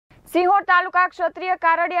સિહોર તાલુકા ક્ષત્રિય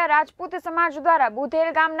કારડિયા રાજપૂત સમાજ દ્વારા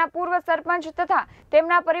બુધેલ ગામના પૂર્વ સરપંચ તથા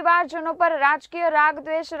તેમના પરિવારજનો પર રાજકીય રાગ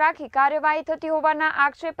દ્વેષ રાખી કાર્યવાહી થતી હોવાના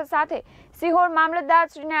આક્ષેપ સાથે સિહોર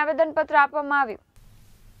મામલતદારશ્રીને આવેદનપત્ર આપવામાં આવ્યું,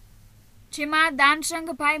 જેમાં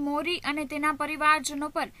દાનશંગભાઈ મોરી અને તેના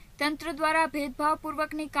પરિવારજનો પર તંત્ર દ્વારા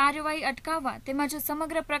ભેદભાવપૂર્વકની કાર્યવાહી અટકાવવા તેમજ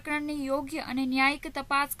સમગ્ર પ્રકરણની યોગ્ય અને ન્યાયિક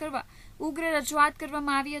તપાસ કરવા ઉગ્ર રજૂઆત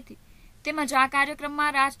કરવામાં આવી હતી। તેમજ આ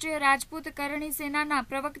કાર્યક્રમમાં રાષ્ટ્રીય રાજપૂત કરણી સેનાના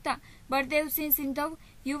પ્રવક્તા બળદેવસિંહ સિંધવ,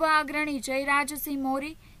 યુવા અગ્રણી જયરાજસિંહ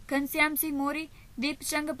મોરી, ઘનશ્યામસિંહ મોરી,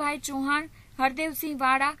 દીપચંગભાઈ ચૌહાણ, હરદેવસિંહ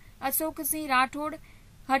વાડા, અશોકસિંહ રાઠોડ,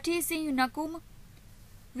 હઠીસિંહ નકુમ,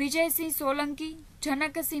 વિજયસિંહ સોલંકી,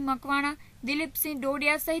 જનકસિંહ મકવાણા, દિલીપસિંહ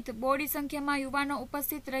ડોડિયા સહિત બોડી સંખ્યામાં યુવાનો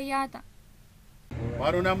ઉપસ્થિત રહ્યા હતા।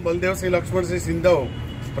 મારું નામ બલદેવસિંહ લક્ષ્મણસિંહ સિંધવ,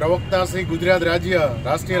 પ્રવક્તા શ્રી ગુજરાત રાજ્ય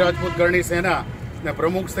રાષ્ટ્રીય રાજપૂત કરણી સેના ને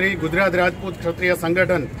પ્રમુખ શ્રી ગુજરાત રાજપૂત ક્ષત્રિય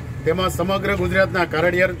સંગઠન, તેમાં સમગ્ર ગુજરાતના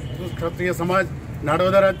કારડિયા ક્ષત્રિય સમાજ,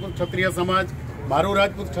 નાડોદા રાજપૂત ક્ષત્રિય સમાજ, મારું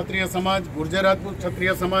રાજપૂત ક્ષત્રિય સમાજ, ગુર્જર રાજપૂત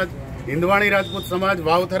ક્ષત્રિય સમાજ, હિંદવાણી રાજપૂત સમાજ,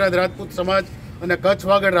 વાવથરાદ રાજપૂત સમાજ અને કચ્છ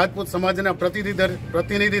વાગડ રાજપૂત સમાજના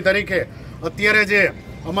પ્રતિનિધિ તરીકે અત્યારે જે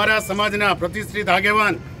અમારા સમાજના પ્રતિષ્ઠિત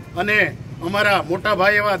આગેવાન અને અમારા મોટા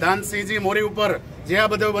ભાઈ એવા દાનસિંહજી મોરી ઉપર જે આ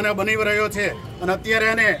બધો બનાવ બની રહ્યો છે અને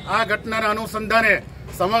અત્યારે એને આ ઘટનાના અનુસંધાને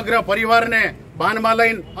સમગ્ર પરિવારને બાનમાં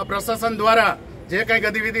લઈને આ પ્રશાસન દ્વારા જે કંઈ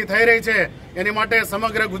ગતિવિધિ થઈ રહી છે એની માટે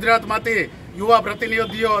સમગ્ર ગુજરાતમાંથી યુવા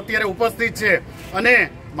પ્રતિનિધિઓ અત્યારે ઉપસ્થિત છે અને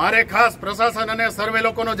મારે ખાસ પ્રશાસન અને સર્વે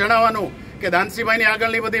લોકોનું જણાવવાનું કે દાનસિંહભાઈની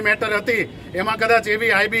આગળની બધી મેટર હતી એમાં કદાચ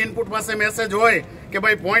એવી આઈબી ઇનપુટ પાસે મેસેજ હોય કે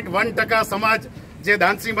ભાઈ 0.1% સમાજ જે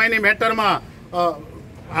દાનસિંહભાઈની મેટરમાં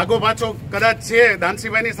આગો પાછો કદાચ છે,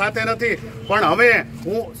 દાનસિંહભાઈની સાથે નથી, પણ હવે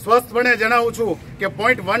હું સ્વસ્થપણે જણાવું છું કે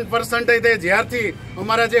 0.1% જ્યારથી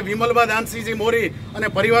અમારા જે વિમલબા દાનસિંહજી મોરી અને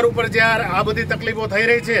પરિવાર ઉપર જ્યારે આ બધી તકલીફો થઈ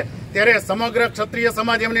રહી છે ત્યારે સમગ્ર ક્ષત્રિય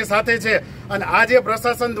સમાજ એમની સાથે છે અને આ જે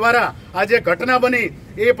પ્રશાસન દ્વારા આ જે ઘટના બની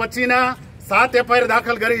એ પછીના 7 એફઆઈઆર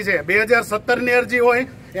દાખલ કરી છે। 2017ની અરજી હોય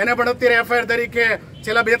એને પણ અત્યારે એફઆઈઆર તરીકે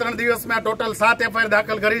છેલ્લા 2-3 દિવસમાં ટોટલ 7 એફઆઈઆર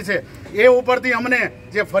દાખલ કરી છે। એ ઉપરથી અમને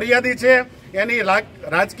જે ફરિયાદી છે એની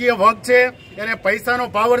રાજકીય વગ છે, એને પૈસાનો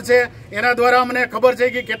પાવર છે, એના દ્વારા અમને ખબર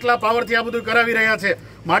છે કે કેટલા પાવરથી આ બધું કરાવી રહ્યા છે,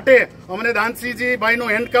 માટે અમને દાનસિંહજી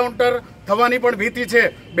ભાઈનું એન્કાઉન્ટર થવાની પણ ભીતિ છે।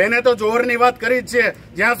 બેને તો જોહરની વાત કરી જ છે,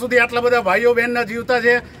 જ્યાં સુધી આટલા બધા ભાઈઓ બહેનના જીવતા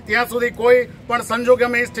છે ત્યાં સુધી કોઈ પણ સંજોગે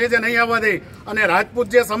અમે સ્ટેજે નહીં આવવા દે અને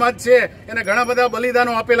રાજપૂત જે સમાજ છે એને ઘણા બધા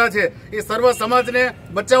બલિદાનો આપેલા છે, એ સર્વ સમાજને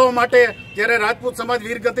બચાવવા માટે જ્યારે રાજપૂત સમાજ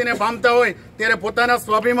વીરગતિને પામતા હોય ત્યારે પોતાના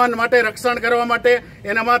સ્વાભિમાન માટે રક્ષણ કરવા માટે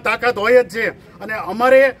એનામાં તાકાત હોય જ છે અને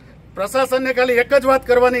અમારે પ્રશાસનને ખાલી એક જ વાત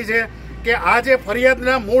કરવાની છે કે આ જે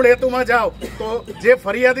ફરિયાદના મૂળ હેતુમાં જાઓ તો જે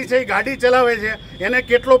ફરિયાદી છે એ ગાડી ચલાવે છે એને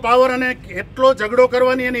કેટલો પાવર અને કેટલો ઝઘડો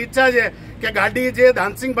કરવાની એની ઈચ્છા છે કે ગાડી જે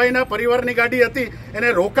દાનસિંહભાઈના પરિવારની ગાડી હતી એને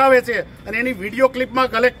રોકાવે છે અને એની વિડીયો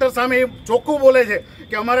ક્લિપમાં કલેક્ટર સામે એ ચોખ્ખું બોલે છે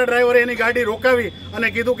કે અમારા ડ્રાઈવરે એની ગાડી રોકાવી અને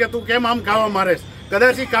કીધું કે તું કેમ આમ કાવા મારેશ।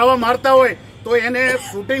 કદાચ એ કાવા મારતા હોય તો એને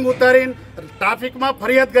શૂટિંગ ઉતારીને ટ્રાફિકમાં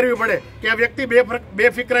ફરિયાદ કરવી પડે કે આ વ્યક્તિ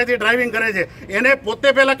બેફિકરાઈથી ડ્રાઇવિંગ કરે છે, એને પોતે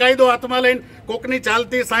પહેલા કાયદો હાથમાં લઈને કોકની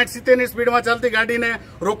ચાલતી 60-70ની સ્પીડમાં ચાલતી ગાડીને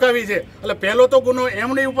રોકાવી છે, એટલે પહેલો તો ગુનો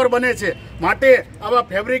એમની ઉપર બને છે। માટે આવા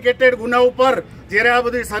ફેબ્રિકેટેડ ગુના ઉપર જ્યારે આ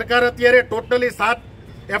બધી સરકાર અત્યારે ટોટલી 7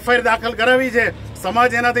 એફઆઈઆર દાખલ કરાવી છે,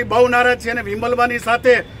 સમાજ એનાથી બહુ નારાજ છે અને વિમલબાની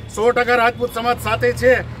સાથે 100% રાજપૂત સમાજ સાથે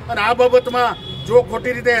છે અને આ બાબતમાં જો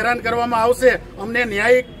ખોટી રીતે હેરાન કરવામાં આવશે અમને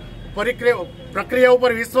ન્યાયિક પ્રક્રિયા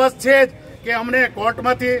ઉપર વિશ્વાસ છે જ કે અમને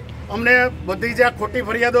કોર્ટમાંથી અમને બધી જે ખોટી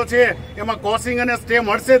ફરિયાદો છે એમાં કોસિંગ અને સ્ટે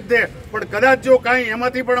મળશે જ તે, પણ કદાચ જો કાંઈ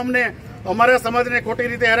એમાંથી પણ અમને અમારા સમાજને ખોટી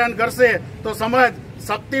રીતે હેરાન કરશે તો સમાજ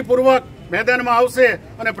શક્તિપૂર્વક મેદાનમાં આવશે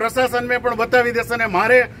અને પ્રશાસનને પણ બતાવી દેશે। અને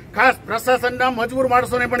મારે ખાસ પ્રશાસનના મજબૂર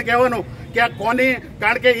માણસોને પણ કહેવાનું કે આ કોની,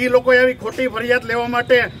 કારણ કે એ લોકો એવી ખોટી ફરિયાદ લેવા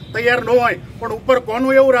માટે તૈયાર ન હોય પણ ઉપર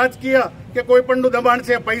કોનું એવું રાજકીય કે કોઈ પણનું દબાણ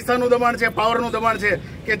છે, પૈસાનું દબાણ છે, પાવરનું દબાણ છે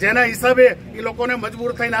કે જેના હિસાબે એ લોકોને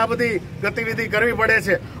મજબૂર થઈને આ બધી ગતિવિધિ કરવી પડે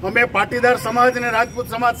છે। અમે પાટીદાર સમાજ અને રાજપૂત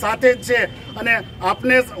સમાજ સાથે જ છે અને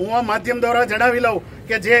આપને હું આ માધ્યમ દ્વારા જણાવી લઉં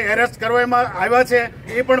કે જે એરેસ્ટ કરવામાં આવ્યા છે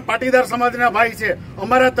એ પણ પાટીદાર સમાજના ભાઈ છે।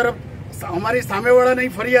 અમારા તરફ અમારી સામેવાળાની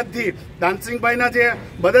ફરિયાદથી દાનસિંહભાઈના જે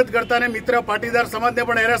મદદ કરતા ને મિત્ર પાટીદાર સમાજને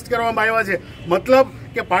પણ એરેસ્ટ કરવામાં આવ્યા છે। મતલબ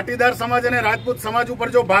કે પાટીદાર સમાજ અને રાજપૂત સમાજ ઉપર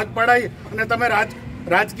જો ભાગ પડાય અને તમે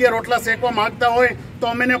રાજકીય રોટલા શેકવા માંગતા હોય તો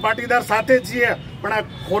અમે પાટીદાર સાથે જ છીએ, પણ આ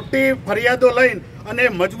ખોટી ફરિયાદો લઈને અને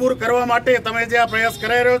મજબૂર કરવા માટે તમે જે આ પ્રયાસ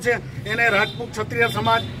કરાઈ રહ્યો છે એને રાજપૂત ક્ષત્રિય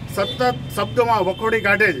સમાજ સતત શબ્દોમાં વખોડી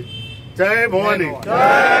કાઢે છે। જય ભવાની, જય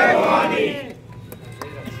ભવાની।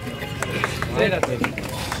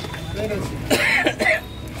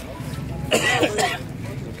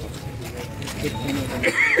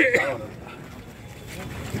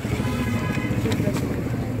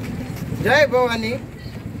 જય ભવાની.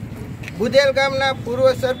 બુધેલ ગામના પૂર્વ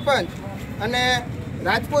સરપંચ અને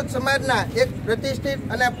રાજપૂત સમાજના એક પ્રતિષ્ઠિત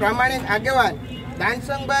અને પ્રામાણિક આગેવાન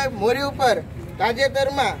દાનસંગભાઈ મોરી ઉપર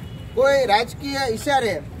તાજેતરમાં કોઈ રાજકીય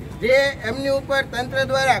ઇશારે જે એમની ઉપર તંત્ર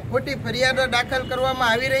દ્વારા ખોટી ફરિયાદો દાખલ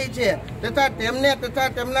કરવામાં આવી રહી છે તથા તેમને તથા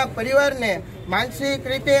તેમના પરિવારને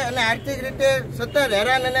માનસિક રીતે અને આર્થિક રીતે સતત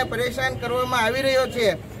હેરાન અને પરેશાન કરવામાં આવી રહ્યો છે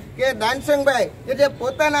કે દાનસંગભાઈ કે જે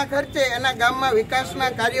પોતાના ખર્ચે એના ગામમાં વિકાસના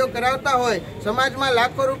કાર્યો કરાવતા હોય, સમાજમાં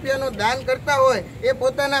લાખો રૂપિયાનું દાન કરતા હોય, એ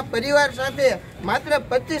પોતાના પરિવાર સાથે માત્ર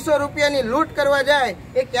 2500 રૂપિયાની લૂંટ કરવા જાય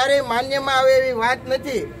એ ક્યારેય માન્યમાં આવે એવી વાત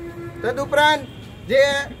નથી. તદુપરાંત જે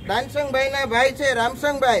દાનસંગભાઈના ભાઈ છે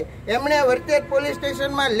રામસંગભાઈ, એમણે વર્તેજ પોલીસ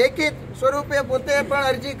સ્ટેશનમાં લેખિત સ્વરૂપે પોતે પણ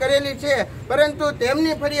અરજી કરેલી છે, પરંતુ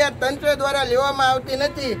તેમની ફરિયાદ તંત્ર દ્વારા લેવામાં આવતી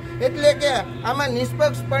નથી. એટલે કે આમાં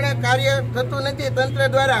નિષ્પક્ષપણે કાર્ય થતું નથી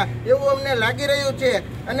તંત્ર દ્વારા એવું અમને લાગી રહ્યું છે.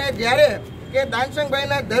 અને જ્યારે કે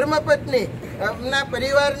દાનસંગભાઈના ધર્મપત્ની ના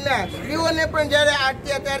પરિવારના સ્ત્રીઓને પણ જ્યારે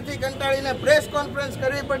અત્યાચારથી કંટાળીને પ્રેસ કોન્ફરન્સ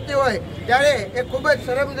કરવી પડતી હોય ત્યારે એ ખૂબ જ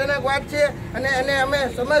શરમજનક વાત છે. અને એને અમે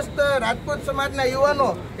સમસ્ત રાજપૂત સમાજના યુવાનો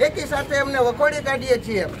એકી સાથે અમને વખોડી કાઢીએ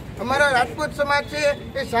છીએ. અમારો રાજપૂત સમાજ છે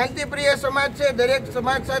એ શાંતિપ્રિય સમાજ છે, દરેક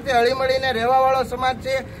સમાજ સાથે હળીમળીને રહેવાવાળો સમાજ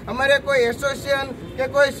છે. અમારે કોઈ એસોસિએશન કે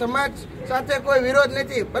કોઈ સમાજ સાથે કોઈ વિરોધ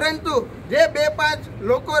નથી, પરંતુ જે 2-5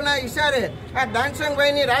 લોકોના ઈશારે આ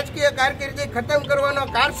દાનસંગભાઈની રાજકીય કારકિર્દી ખતમ કરવાનો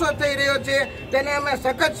કારસો થઈ રહ્યો છે તેને અમે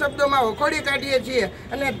સખત શબ્દોમાં વખોડી કાઢીએ છીએ.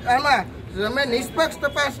 અને આમાં અમે નિષ્પક્ષ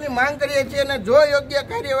તપાસની માંગ કરીએ છીએ અને જો યોગ્ય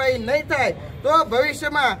કાર્યવાહી નહીં થાય તો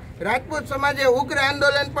ભવિષ્યમાં રાજપૂત સમાજે ઉગ્ર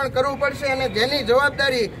આંદોલન પણ કરવું પડશે અને જેની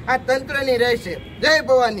જવાબદારી આ તંત્રની રહેશે. જય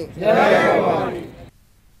ભવાની.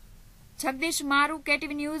 જગદીશ મારુ,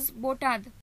 KTV ન્યૂઝ, બોટાદ.